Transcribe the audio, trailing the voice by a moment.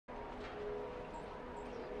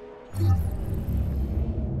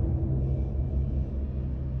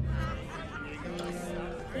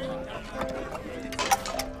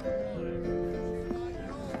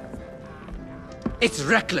It's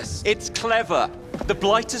reckless. It's clever. The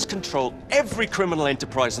Blighters control every criminal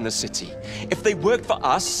enterprise in the city. If they worked for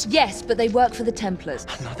us... Yes, but they work for the Templars.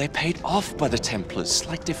 No, they're paid off by the Templars.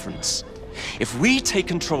 Slight difference. If we take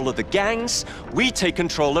control of the gangs, we take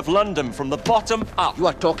control of London from the bottom up. You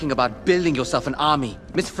are talking about building yourself an army.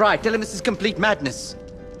 Miss Fry, tell him this is complete madness.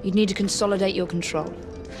 You'd need to consolidate your control.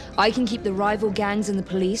 I can keep the rival gangs and the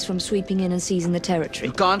police from sweeping in and seizing the territory.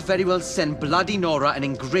 You can't very well send Bloody Nora an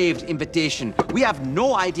engraved invitation. We have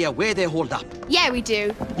no idea where they're holed up. Yeah, we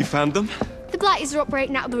do. You found them? The Blighters are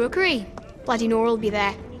operating out of the rookery. Bloody Nora will be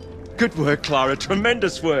there. Good work, Clara.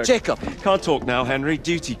 Tremendous work. Jacob! Can't talk now, Henry.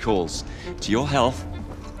 Duty calls. To your health.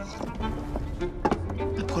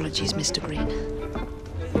 Apologies, Mr. Green.